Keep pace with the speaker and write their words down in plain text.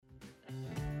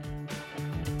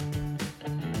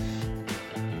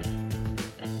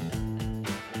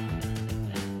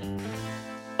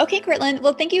Okay, Cortland.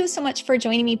 Well, thank you so much for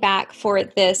joining me back for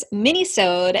this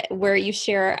mini-sode where you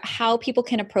share how people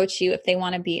can approach you if they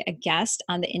want to be a guest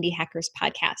on the Indie Hackers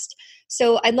podcast.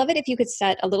 So I'd love it if you could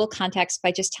set a little context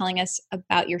by just telling us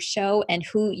about your show and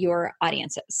who your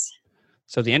audience is.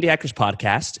 So the Indie Hackers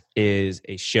podcast is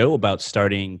a show about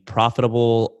starting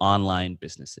profitable online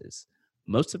businesses.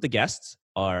 Most of the guests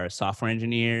are software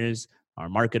engineers, are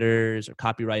marketers, or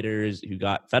copywriters who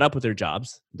got fed up with their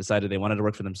jobs, decided they wanted to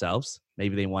work for themselves.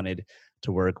 Maybe they wanted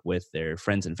to work with their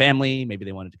friends and family. Maybe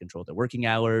they wanted to control their working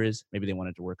hours. Maybe they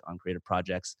wanted to work on creative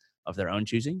projects of their own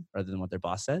choosing rather than what their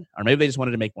boss said. Or maybe they just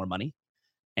wanted to make more money.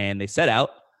 And they set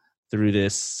out through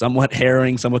this somewhat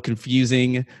harrowing, somewhat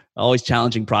confusing, always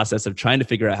challenging process of trying to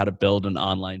figure out how to build an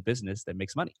online business that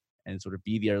makes money and sort of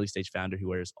be the early stage founder who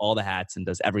wears all the hats and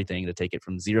does everything to take it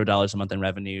from $0 a month in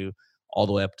revenue all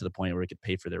the way up to the point where it could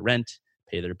pay for their rent,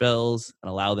 pay their bills, and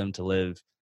allow them to live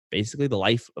basically the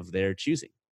life of their choosing.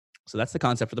 So that's the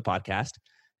concept for the podcast.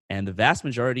 And the vast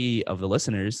majority of the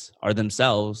listeners are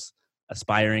themselves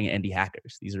aspiring indie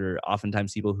hackers. These are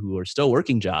oftentimes people who are still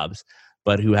working jobs,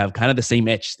 but who have kind of the same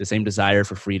itch, the same desire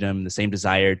for freedom, the same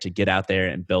desire to get out there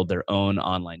and build their own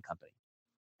online company.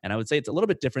 And I would say it's a little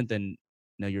bit different than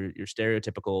your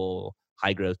stereotypical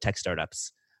high growth tech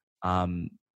startups,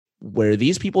 where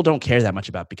these people don't care that much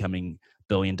about becoming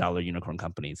billion-dollar unicorn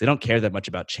companies. They don't care that much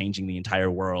about changing the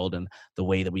entire world and the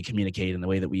way that we communicate and the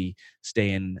way that we stay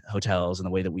in hotels and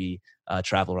the way that we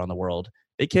travel around the world.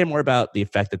 They care more about the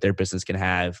effect that their business can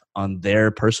have on their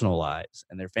personal lives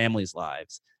and their families'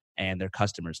 lives and their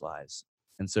customers' lives.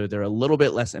 And so they're a little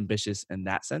bit less ambitious in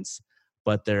that sense,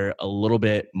 but they're a little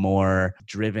bit more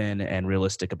driven and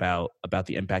realistic about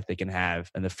the impact they can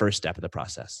have in the first step of the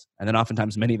process. And then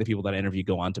oftentimes many of the people that I interview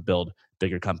go on to build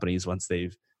bigger companies once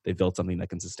they've built something that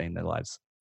can sustain their lives.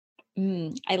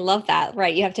 I love that.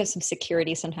 Right. You have to have some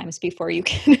security sometimes before you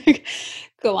can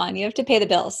go on. You have to pay the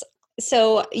bills.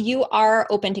 So you are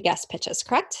open to guest pitches,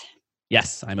 correct?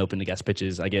 Yes, I'm open to guest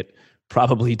pitches. I get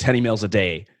probably 10 emails a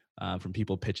day from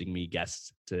people pitching me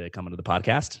guests to come into the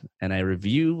podcast. And I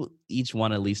review each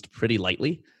one at least pretty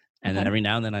lightly. And then every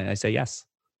now and then I say yes.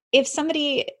 If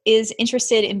somebody is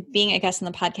interested in being a guest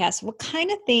on the podcast, what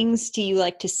kind of things do you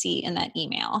like to see in that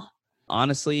email?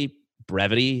 Honestly,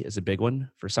 brevity is a big one.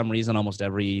 For some reason, almost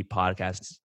every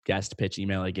podcast guest pitch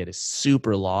email I get is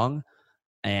super long.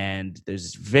 And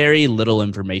there's very little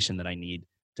information that I need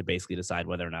to basically decide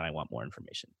whether or not I want more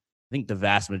information. I think the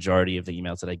vast majority of the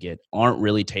emails that I get aren't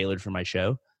really tailored for my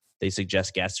show. They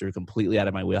suggest guests who are completely out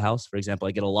of my wheelhouse. For example,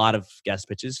 I get a lot of guest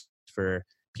pitches for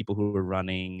people who are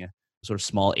running sort of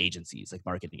small agencies, like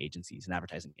marketing agencies and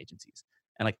advertising agencies.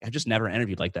 And I've just never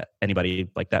interviewed anybody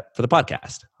like that for the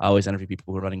podcast. I always interview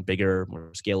people who are running bigger,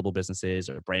 more scalable businesses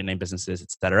or brand name businesses,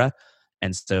 et cetera.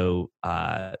 And so,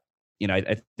 I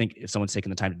think if someone's taken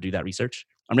the time to do that research,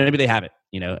 or maybe they haven't,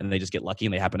 and they just get lucky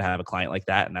and they happen to have a client like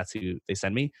that and that's who they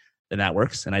send me, then that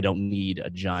works. And I don't need a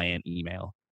giant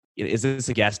email. Is this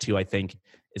a guest who I think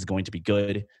is going to be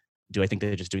good? Do I think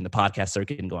they're just doing the podcast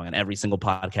circuit and going on every single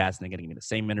podcast and they're getting me the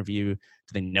same interview?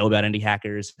 Do they know about indie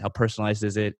hackers? How personalized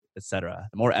is it, et cetera?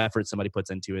 The more effort somebody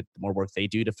puts into it, the more work they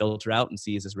do to filter out and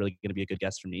see, is this really going to be a good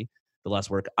guest for me? The less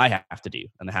work I have to do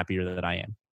and the happier that I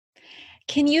am.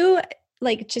 Can you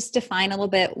just define a little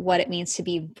bit what it means to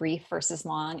be brief versus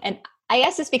long? And I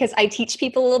ask this because I teach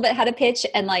people a little bit how to pitch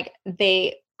and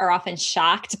they are often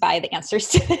shocked by the answers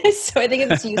to this. So I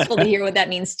think it's useful to hear what that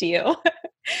means to you.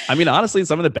 I mean, honestly,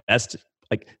 some of the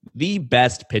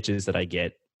best pitches that I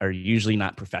get are usually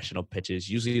not professional pitches.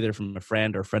 Usually they're from a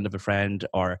friend or a friend of a friend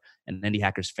or an Indie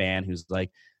Hackers fan who's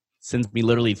sends me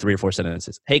literally 3 or 4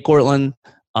 sentences. Hey, Cortland,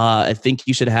 I think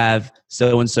you should have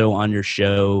so-and-so on your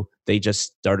show. They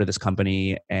just started this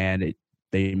company and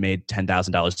they made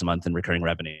 $10,000 a month in recurring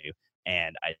revenue.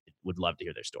 And I would love to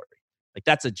hear their story.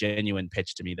 That's a genuine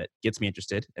pitch to me that gets me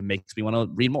interested and makes me want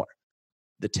to read more.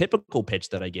 The typical pitch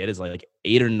that I get is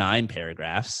 8 or 9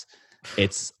 paragraphs.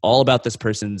 It's all about this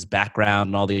person's background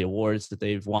and all the awards that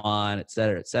they've won, et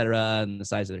cetera, and the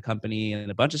size of their company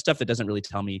and a bunch of stuff that doesn't really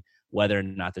tell me whether or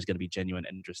not there's going to be genuine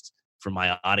interest from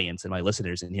my audience and my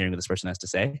listeners in hearing what this person has to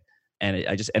say. And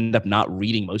I just end up not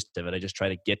reading most of it. I just try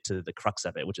to get to the crux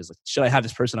of it, which is should I have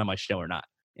this person on my show or not?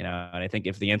 And I think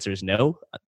if the answer is no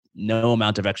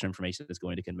amount of extra information is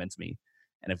going to convince me.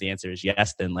 And if the answer is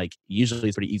yes, then usually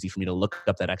it's pretty easy for me to look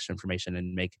up that extra information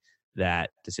and make that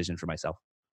decision for myself.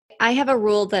 I have a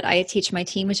rule that I teach my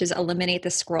team, which is eliminate the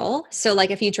scroll. So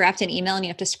if you draft an email and you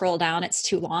have to scroll down, it's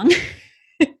too long.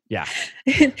 Yeah.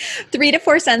 3 to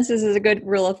 4 sentences is a good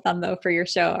rule of thumb though for your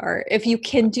show. Or if you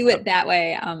can do it that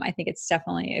way, I think it's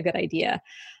definitely a good idea.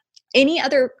 Any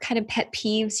other kind of pet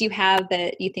peeves you have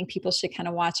that you think people should kind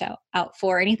of watch out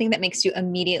for? Anything that makes you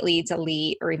immediately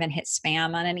delete or even hit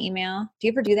spam on an email? Do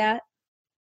you ever do that?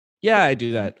 Yeah, I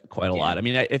do that quite a Yeah. lot. I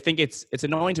mean, I think it's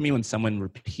annoying to me when someone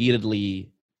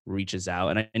repeatedly reaches out,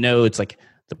 and I know it's like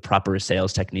the proper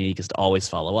sales technique is to always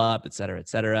follow up, et cetera, et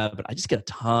cetera. But I just get a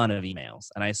ton of emails,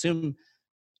 and I assume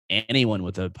anyone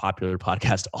with a popular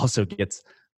podcast also gets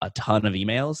a ton of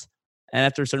emails. And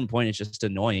after a certain point, it's just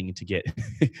annoying to get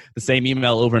the same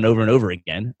email over and over and over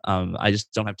again. I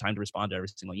just don't have time to respond to every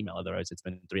single email. Otherwise, it's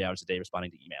been 3 hours a day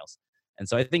responding to emails. And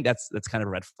so I think that's kind of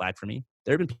a red flag for me.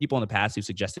 There have been people in the past who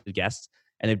suggested guests,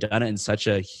 and they've done it in such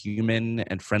a human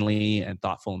and friendly and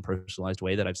thoughtful and personalized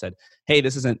way that I've said, hey,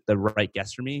 this isn't the right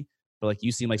guest for me, but like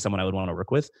you seem like someone I would want to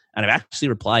work with. And I've actually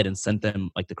replied and sent them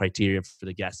like the criteria for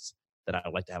the guests that I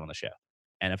would like to have on the show.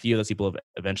 And a few of those people have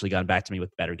eventually gotten back to me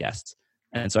with better guests.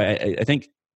 And so I think,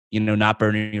 not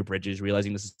burning your bridges,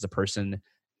 realizing this is a person,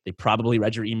 they probably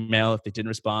read your email. If they didn't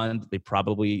respond, they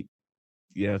probably,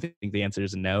 think the answer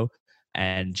is a no.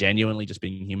 And genuinely just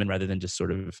being human rather than just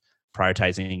sort of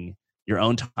prioritizing your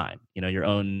own time, your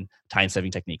own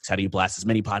time-saving techniques. How do you blast as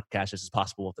many podcasters as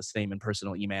possible with the same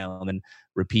impersonal email and then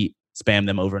spam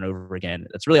them over and over again?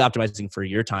 That's really optimizing for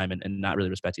your time and not really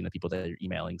respecting the people that you're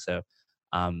emailing. So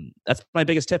that's my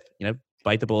biggest tip,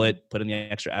 bite the bullet, put in the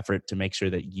extra effort to make sure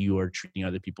that you are treating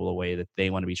other people the way that they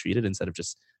want to be treated instead of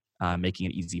just making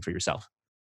it easy for yourself.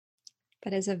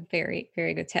 That is a very,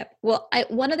 very good tip. Well,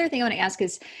 one other thing I want to ask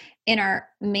is, in our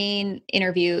main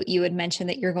interview, you had mentioned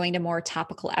that you're going to more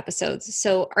topical episodes.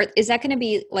 So is that going to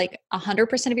be like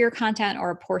 100% of your content,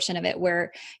 or a portion of it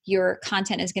where your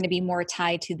content is going to be more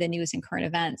tied to the news and current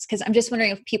events? Because I'm just wondering,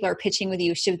 if people are pitching with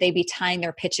you, should they be tying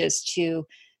their pitches to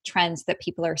trends that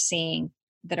people are seeing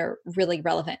that are really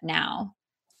relevant now?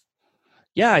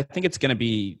 Yeah, I think it's going to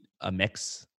be a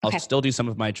mix. Okay. I'll still do some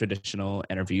of my traditional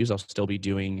interviews. I'll still be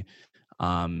doing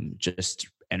just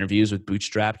interviews with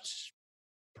bootstrapped,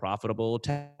 profitable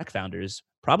tech founders,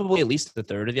 probably at least a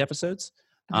third of the episodes.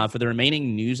 For the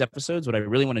remaining news episodes, what I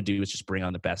really want to do is just bring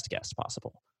on the best guests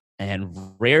possible. And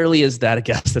rarely is that a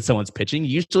guest that someone's pitching.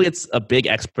 Usually it's a big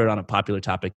expert on a popular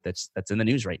topic that's in the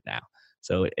news right now.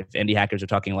 So if indie hackers are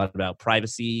talking a lot about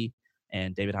privacy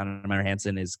and David Heinemeier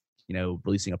Hansson is,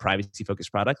 releasing a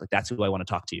privacy-focused product, like that's who I want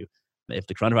to talk to. If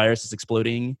the coronavirus is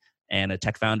exploding and a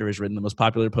tech founder has written the most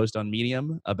popular post on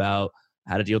Medium about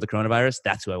how to deal with the coronavirus,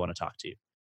 that's who I want to talk to.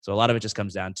 So a lot of it just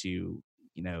comes down to,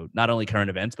 not only current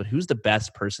events, but who's the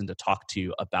best person to talk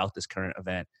to about this current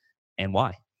event and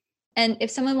why. And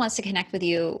if someone wants to connect with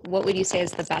you, what would you say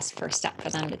is the best first step for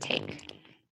them to take?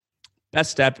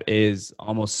 Best step is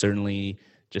almost certainly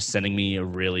just sending me a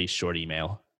really short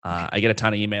email. I get a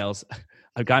ton of emails.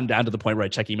 I've gotten down to the point where I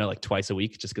check email like twice a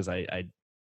week just because I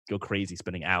go crazy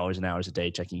spending hours and hours a day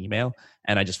checking email,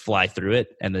 and I just fly through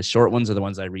it. And the short ones are the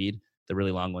ones I read. The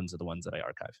really long ones are the ones that I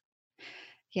archive.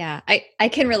 Yeah, I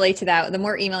can relate to that. The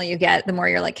more email you get, the more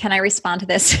you're like, can I respond to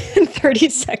this in 30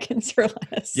 seconds or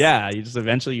less? Yeah, you just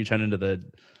eventually you turn into the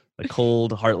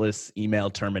cold, heartless email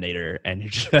terminator, and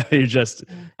you're just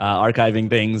archiving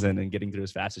things and getting through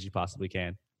as fast as you possibly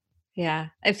can. Yeah.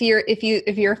 If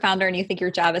you're a founder and you think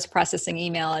your job is processing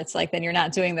email, it's like, then you're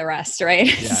not doing the rest, right?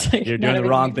 Yeah, like you're doing the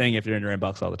wrong thing if you're in your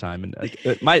inbox all the time. And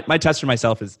like, my test for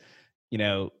myself is,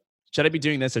 should I be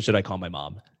doing this or should I call my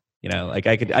mom? Like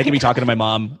I could be talking to my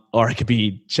mom, or I could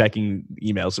be checking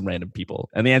emails from random people.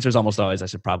 And the answer is almost always I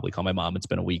should probably call my mom. It's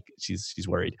been a week. She's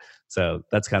worried. So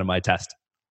that's kind of my test.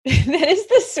 That is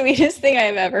the sweetest thing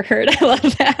I've ever heard. I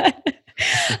love that.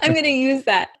 I'm going to use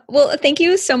that. Well, thank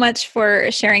you so much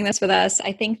for sharing this with us.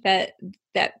 I think that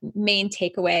main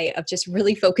takeaway of just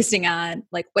really focusing on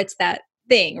like, what's that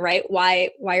thing, right?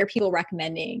 Why are people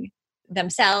recommending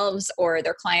themselves or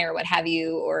their client or what have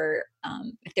you, or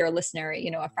if they're a listener,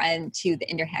 a friend to the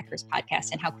Indie Hackers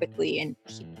podcast, and how quickly and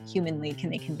humanly can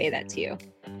they convey that to you?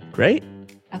 Great.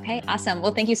 Okay, awesome.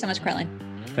 Well, thank you so much, Cortland.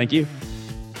 Thank you.